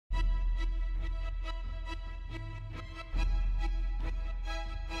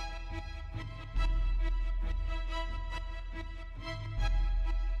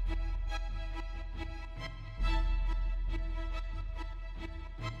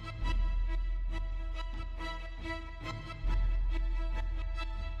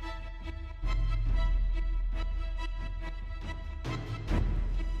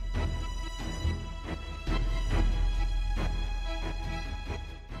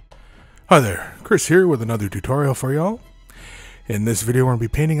Hi there, Kris here with another tutorial for y'all. In this video we're going to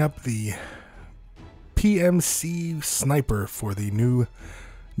be painting up the PMC Sniper for the new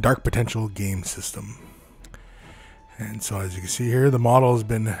Dark Potential game system. And so as you can see here, the model has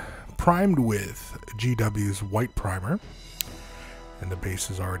been primed with GW's white primer. And the base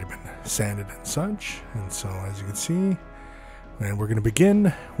has already been sanded and such. And so as you can see, and we're going to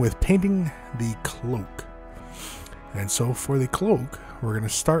begin with painting the cloak. And so for the cloak, we're going to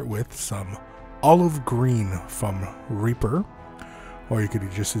start with some olive green from Reaper, or you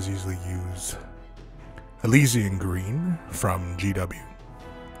could just as easily use Elysian green from GW.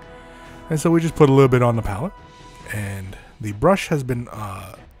 And so we just put a little bit on the palette, and the brush has been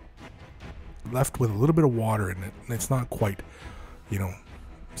left with a little bit of water in it. It's not quite,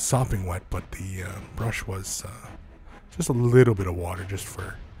 sopping wet, but the brush was just a little bit of water just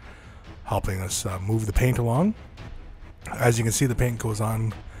for helping us move the paint along. As you can see, the paint goes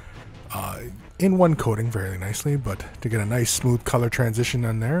on in one coating very nicely, but to get a nice smooth color transition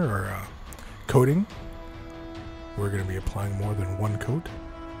on there, or coating, we're going to be applying more than one coat.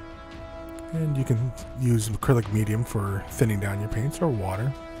 And you can use acrylic medium for thinning down your paints, or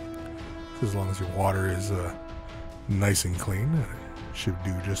water. As long as your water is nice and clean, it should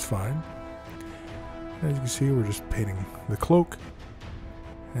do just fine. As you can see, we're just painting the cloak,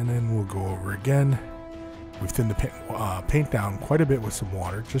 and then we'll go over again. We've thinned the paint down quite a bit with some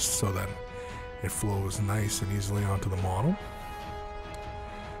water, just so that it flows nice and easily onto the model.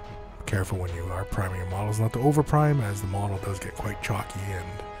 Careful when you are priming your models not to over prime, as the model does get quite chalky, and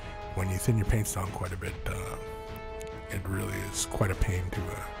when you thin your paints down quite a bit, it really is quite a pain to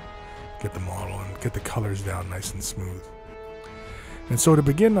get the model and get the colors down nice and smooth. And so to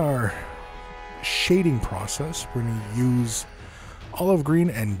begin our shading process, we're going to use olive green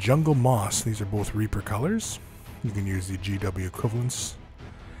and jungle moss. These are both Reaper colors. You can use the GW equivalents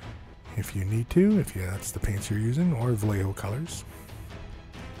if you need to, if that's the paints you're using, or Vallejo colors.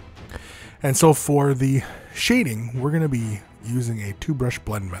 And so for the shading, we're going to be using a two brush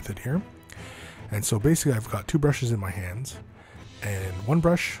blend method here. And so basically I've got two brushes in my hands, and one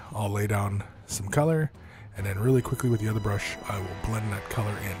brush I'll lay down some color, and then really quickly with the other brush I will blend that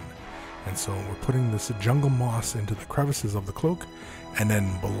color in. And so we're putting this jungle moss into the crevices of the cloak, and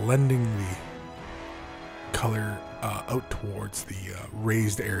then blending the color out towards the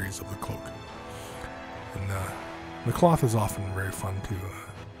raised areas of the cloak. And the cloth is often very fun to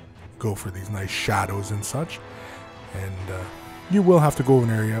go for these nice shadows and such. And you will have to go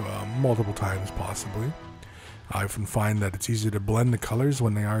an area multiple times possibly. I often find that it's easier to blend the colors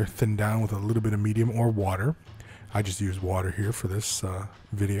when they are thinned down with a little bit of medium or water. I just use water here for this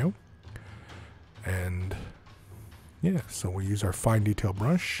video. And yeah, so we use our fine detail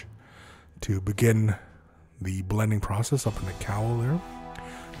brush to begin the blending process up in the cowl there,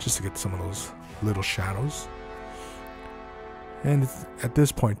 just to get some of those little shadows. And at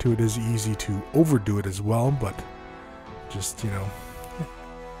this point too, it is easy to overdo it as well, but just,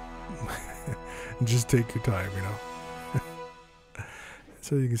 just take your time,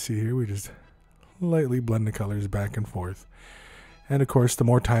 So you can see here, we just lightly blend the colors back and forth. And of course, the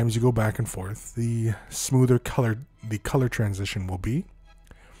more times you go back and forth, the smoother the color transition will be.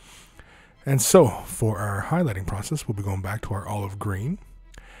 And so, for our highlighting process, we'll be going back to our olive green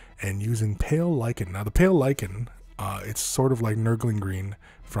and using pale lichen. Now, the pale lichen, it's sort of like Nurgling green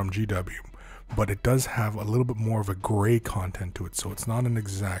from GW, but it does have a little bit more of a gray content to it, so it's not an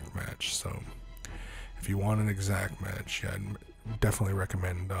exact match. So, if you want an exact match, yeah, I'd definitely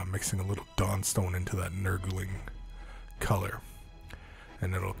recommend mixing a little Dawnstone into that Nurgling color.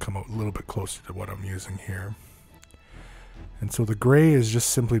 And it'll come out a little bit closer to what I'm using here. And so the gray is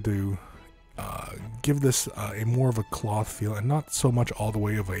just simply to give this a more of a cloth feel, and not so much all the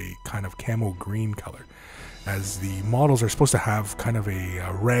way of a kind of camo green color, as the models are supposed to have kind of a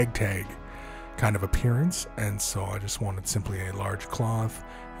ragtag kind of appearance. And so I just wanted simply a large cloth,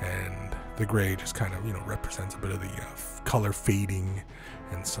 and the gray just kind of represents a bit of the color fading.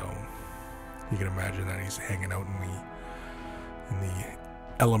 And so you can imagine that he's hanging out in the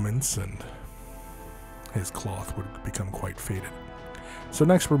elements, and his cloth would become quite faded. So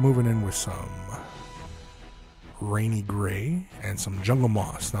next we're moving in with some rainy gray and some jungle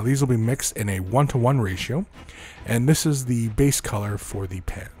moss. Now these will be mixed in a 1-to-1 ratio, and this is the base color for the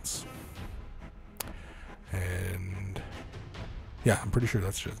pants. And yeah, I'm pretty sure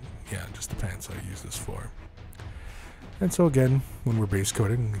that's just the pants I use this for. And so again, when we're base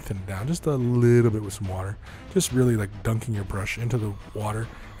coating, we thin it down just a little bit with some water. Just really like dunking your brush into the water,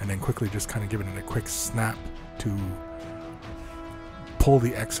 and then quickly just kind of giving it a quick snap to pull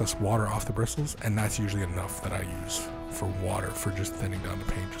the excess water off the bristles. And that's usually enough that I use for water, for just thinning down the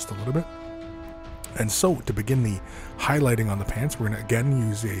paint just a little bit. And so to begin the highlighting on the pants, we're going to again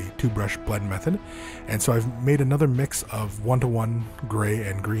use a 2-brush blend method. And so I've made another mix of 1-to-1 gray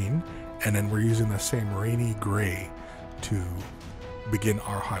and green, and then we're using the same rainy gray to begin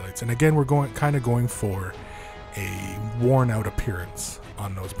our highlights. And again, we're going for a worn out appearance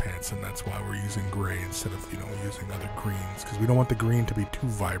on those pants, and that's why we're using gray instead of, you know, using other greens, because we don't want the green to be too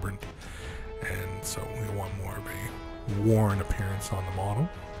vibrant, and so we want more of a worn appearance on the model.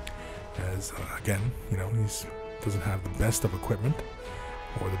 As again, you know, he doesn't have the best of equipment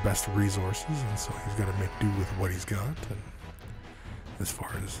or the best resources, and so he's got to make do with what he's got. And as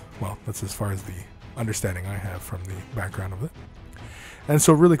far as, well, that's as far as the understanding I have from the background of it. And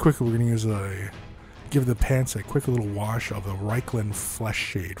so really quickly, we're going to use give the pants a quick little wash of the Reichland Flesh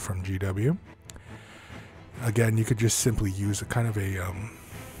Shade from GW. Again, you could just simply use a kind of a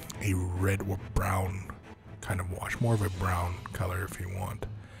red or brown kind of wash, more of a brown color if you want,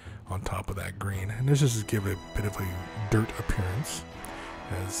 on top of that green. And this just give a bit of a dirt appearance,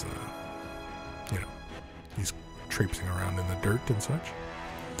 as you know, he's traipsing around in the dirt and such.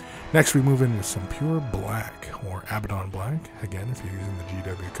 Next, we move in with some pure black, or Abaddon black, again if you're using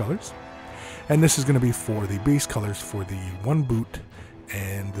the GW colors. And this is going to be for the base colors for the one boot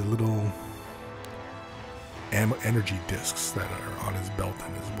and the little energy discs that are on his belt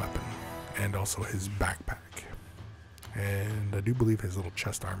and his weapon, and also his backpack. And I do believe his little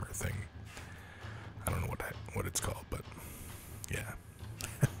chest armor thing. I don't know what it's called, but yeah.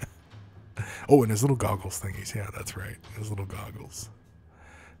 Oh, and his little goggles thingies. Yeah, that's right. His little goggles.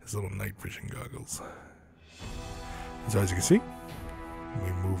 His little night vision goggles. So as you can see,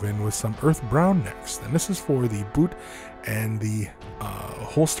 we move in with some earth brown next. And this is for the boot and the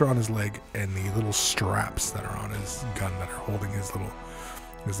holster on his leg and the little straps that are on his gun that are holding his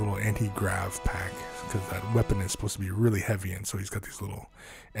little anti-grav pack, because that weapon is supposed to be really heavy, and so he's got these little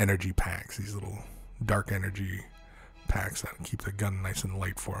energy packs, these little dark energy packs that keep the gun nice and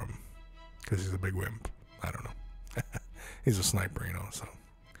light for him, because he's a big wimp. I don't know. He's a sniper, you know. So,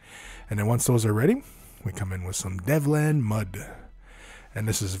 and then once those are ready, we come in with some Devlan Mud, and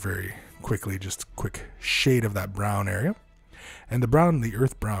this is very quickly just a quick shade of that brown area. And the brown, the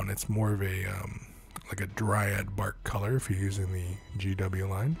earth brown, it's more of a like a dryad bark color if you're using the GW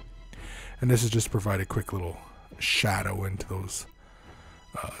line. And this is just to provide a quick little shadow into those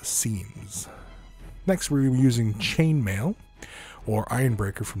seams. Next, we're using chainmail or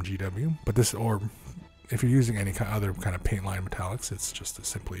ironbreaker from GW, but this, or if you're using any other kind of paint line metallics, it's just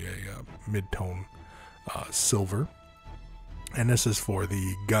simply a mid-tone silver. And this is for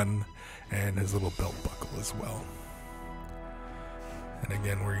the gun and his little belt buckle as well. And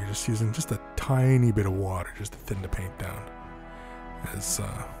again, we're just using just a tiny bit of water just to thin the paint down, as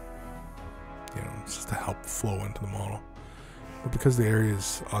you know, it's just to help flow into the model. But because the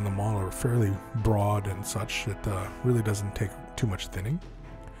areas on the model are fairly broad and such, it really doesn't take too much thinning.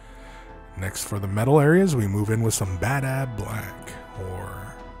 Next, for the metal areas, we move in with some Badab Black,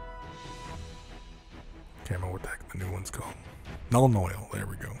 or can't remember what the heck the new one's called. Null Oil. There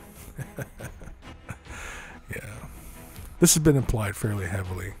we go. Yeah. This has been applied fairly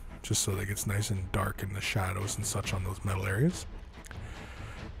heavily, just so that it gets nice and dark in the shadows and such on those metal areas.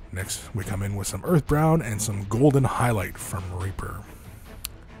 Next, we come in with some earth brown and some golden highlight from Reaper.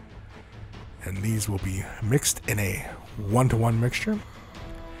 And these will be mixed in a 1-to-1 mixture.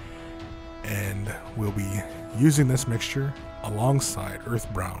 And we'll be using this mixture alongside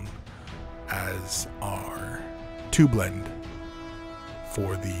earth brown as our 2-blend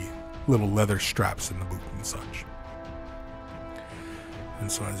for the little leather straps in the boot and such.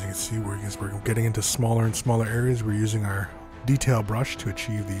 And so as you can see, we're getting into smaller and smaller areas. We're using our detail brush to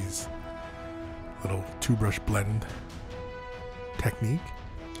achieve these little 2-brush blend technique.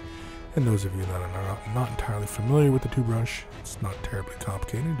 And those of you that are not entirely familiar with the 2-brush, it's not terribly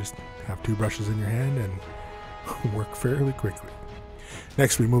complicated. Just have 2 brushes in your hand and work fairly quickly.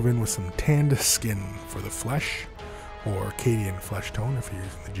 Next, we move in with some tanned skin for the flesh, or Acadian flesh tone if you're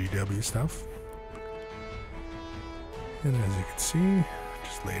using the GW stuff. And as you can see,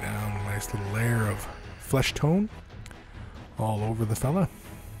 just lay down a nice little layer of flesh tone all over the fella.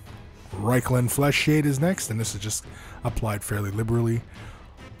 Reichland Flesh Shade is next, and this is just applied fairly liberally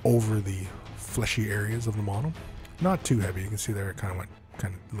over the fleshy areas of the model. Not too heavy. You can see there it kind of went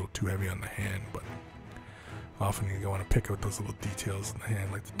a little too heavy on the hand, but often you want to pick out those little details in the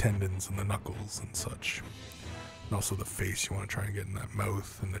hand, like the tendons and the knuckles and such. And also the face, you want to try and get in that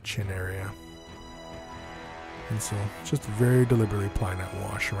mouth and the chin area. And so just very deliberately applying that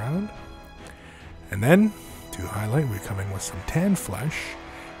wash around. And then to highlight, we come in with some tan flesh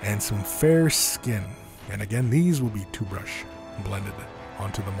and some fair skin. And again, these will be 2-brush blended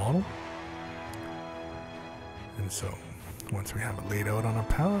onto the model. And so once we have it laid out on our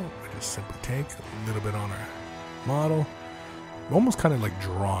palette, we just simply take a little bit on our model, almost kind of like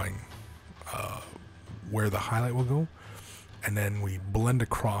drawing where the highlight will go, and then we blend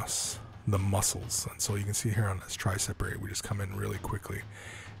across the muscles. And so you can see here on this tricep area, we just come in really quickly,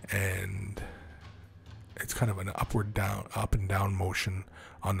 and it's kind of an up and down motion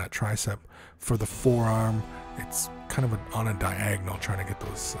on that tricep. For the forearm, it's kind of on a diagonal, trying to get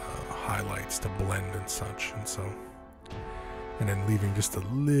those highlights to blend and such. And so, and then leaving just a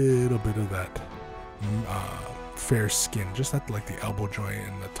little bit of that fair skin, just at like the elbow joint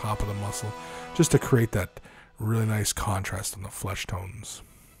and the top of the muscle, just to create that really nice contrast on the flesh tones.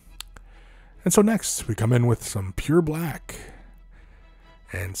 And so next, we come in with some pure black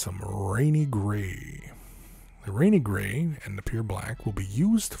and some rainy gray. The rainy gray and the pure black will be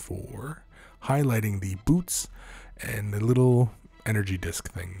used for highlighting the boots and the little energy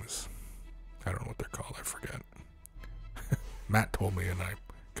disc things. I don't know what they're called, I forget. Matt told me and I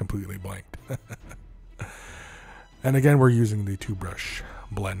completely blanked. And again, we're using the 2-brush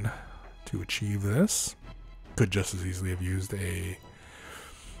blend to achieve this. Could just as easily have used a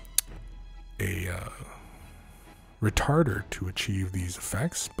retarder to achieve these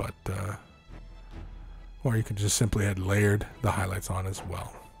effects, but or you could just simply have layered the highlights on as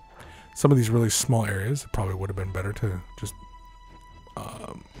well. Some of these really small areas, it probably would have been better to just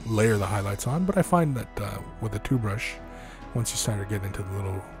layer the highlights on, but I find that with the 2-brush, once you start to get into the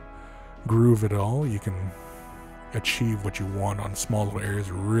little groove of it all, you can achieve what you want on small little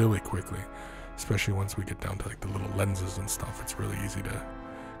areas really quickly, especially once we get down to like the little lenses and stuff. It's really easy to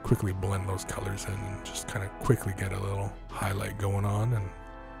quickly blend those colors in and just kind of quickly get a little highlight going on. And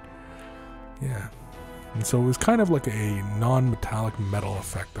yeah, and so it was kind of like a non-metallic metal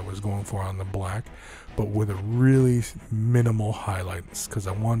effect that I was going for on the black, but with a really minimal highlights, because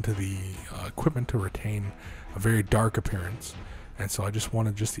I wanted the equipment to retain a very dark appearance, and so I just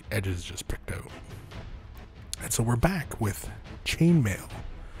wanted just the edges just picked out. And so we're back with chainmail,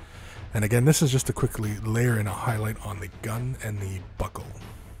 and again, this is just to quickly layer in a highlight on the gun and the buckle,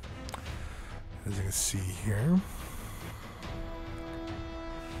 as you can see here.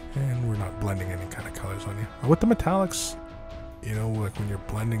 And we're not blending any kind of colors on you. With the metallics, you know, like when you're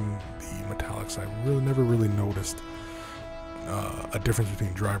blending the metallics, I never really noticed a difference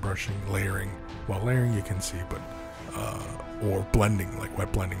between dry brushing, layering. Well, layering you can see, but or blending, like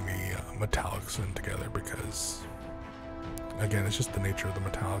wet blending the metallics in together, because again, it's just the nature of the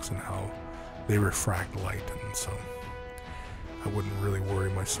metallics and how they refract light, and so I wouldn't really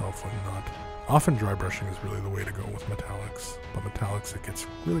worry myself when not. Often dry brushing is really the way to go with metallics, but metallics, it gets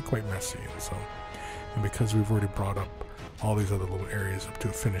really quite messy, and so, and because we've already brought up all these other little areas up to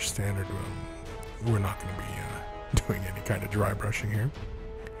a finished standard, we're not going to be doing any kind of dry brushing here.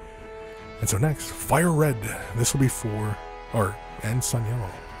 And so next, fire red. This will be for, and sun yellow.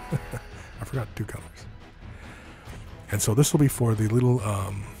 I forgot 2 colors. And so this will be for the little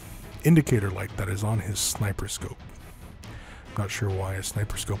indicator light that is on his sniper scope. Not sure why a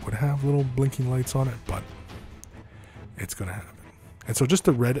sniper scope would have little blinking lights on it, but it's going to have it. And so just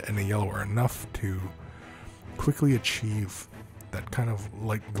the red and the yellow are enough to quickly achieve that kind of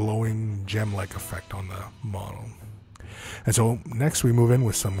like glowing gem-like effect on the model. And so next we move in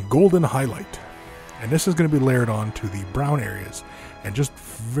with some golden highlight. And this is going to be layered on to the brown areas, and just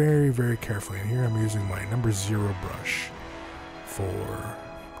very, very carefully. And here I'm using my number 0 brush for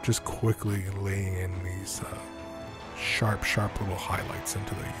just quickly laying in these sharp little highlights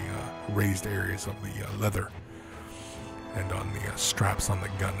into the raised areas of the leather and on the straps on the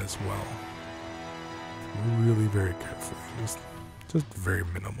gun as well. Really very carefully, just very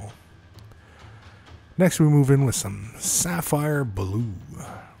minimal. Next we move in with some sapphire blue,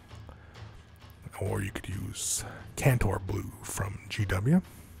 or you could use Cantor blue from GW,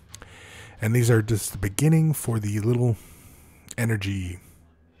 and these are just the beginning for the little energy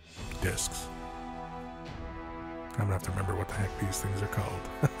discs. I'm gonna have to remember what the heck these things are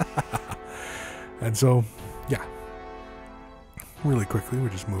called. And so, yeah, really quickly we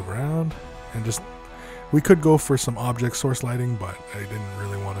just move around and just, we could go for some object source lighting, but I didn't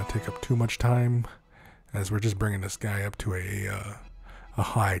really want to take up too much time, as we're just bringing this guy up to a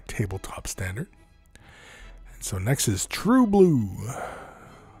high tabletop standard. And so next is True Blue,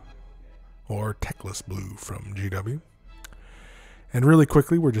 or Techless Blue from GW. And really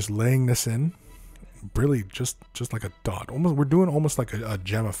quickly we're just laying this in, really just like a dot. Almost, we're doing almost like a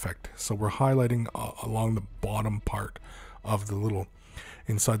gem effect. So we're highlighting along the bottom part of the little,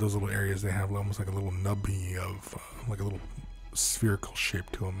 inside those little areas, they have almost like a little nubby of like a little spherical shape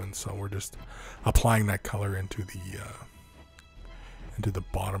to them, and so we're just applying that color into the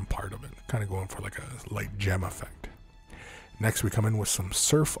bottom part of it, kind of going for like a light gem effect. Next we come in with some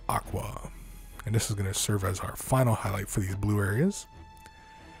Surf Aqua, and this is going to serve as our final highlight for these blue areas.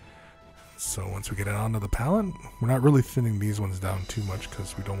 So once we get it onto the palette, we're not really thinning these ones down too much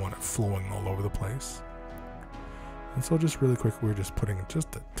because we don't want it flowing all over the place. And so just really quick, we're just putting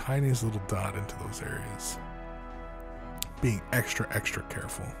just the tiniest little dot into those areas, being extra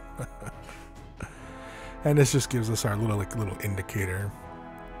careful. And this just gives us our little indicator.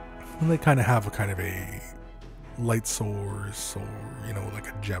 And they kind of have a light source, or you know, like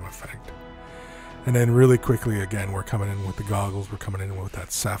a gem effect. And then really quickly, again, we're coming in with the goggles. We're coming in with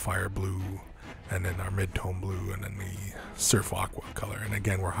that sapphire blue, and then our mid-tone blue, and then the Surf Aqua color. And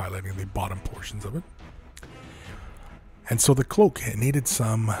again, we're highlighting the bottom portions of it. And so the cloak, it needed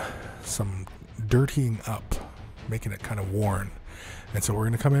some dirtying up, making it kind of worn. And so we're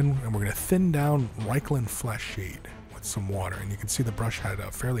going to come in and we're going to thin down Reikland Flesh Shade with some water. And you can see the brush had a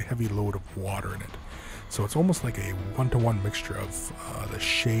fairly heavy load of water in it. So it's almost like a one-to-one mixture of the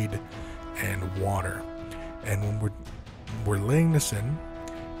shade and water. And when we're laying this in,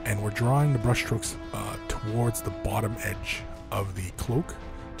 and we're drawing the brush strokes towards the bottom edge of the cloak,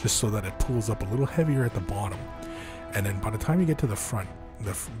 just so that it pulls up a little heavier at the bottom. And then by the time you get to the front,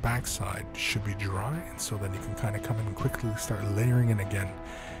 the back side should be dry, and so then you can kind of come in and quickly start layering in again.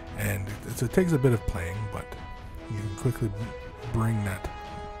 And it takes a bit of playing, but you can quickly bring that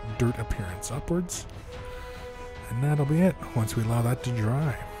dirt appearance upwards, and that'll be it. Once we allow that to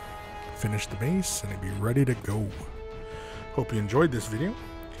dry, finish the base, and it'll be ready to go. Hope you enjoyed this video.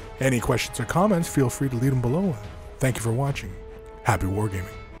 Any questions or comments, feel free to leave them below. Thank you for watching. Happy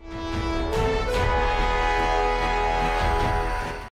wargaming.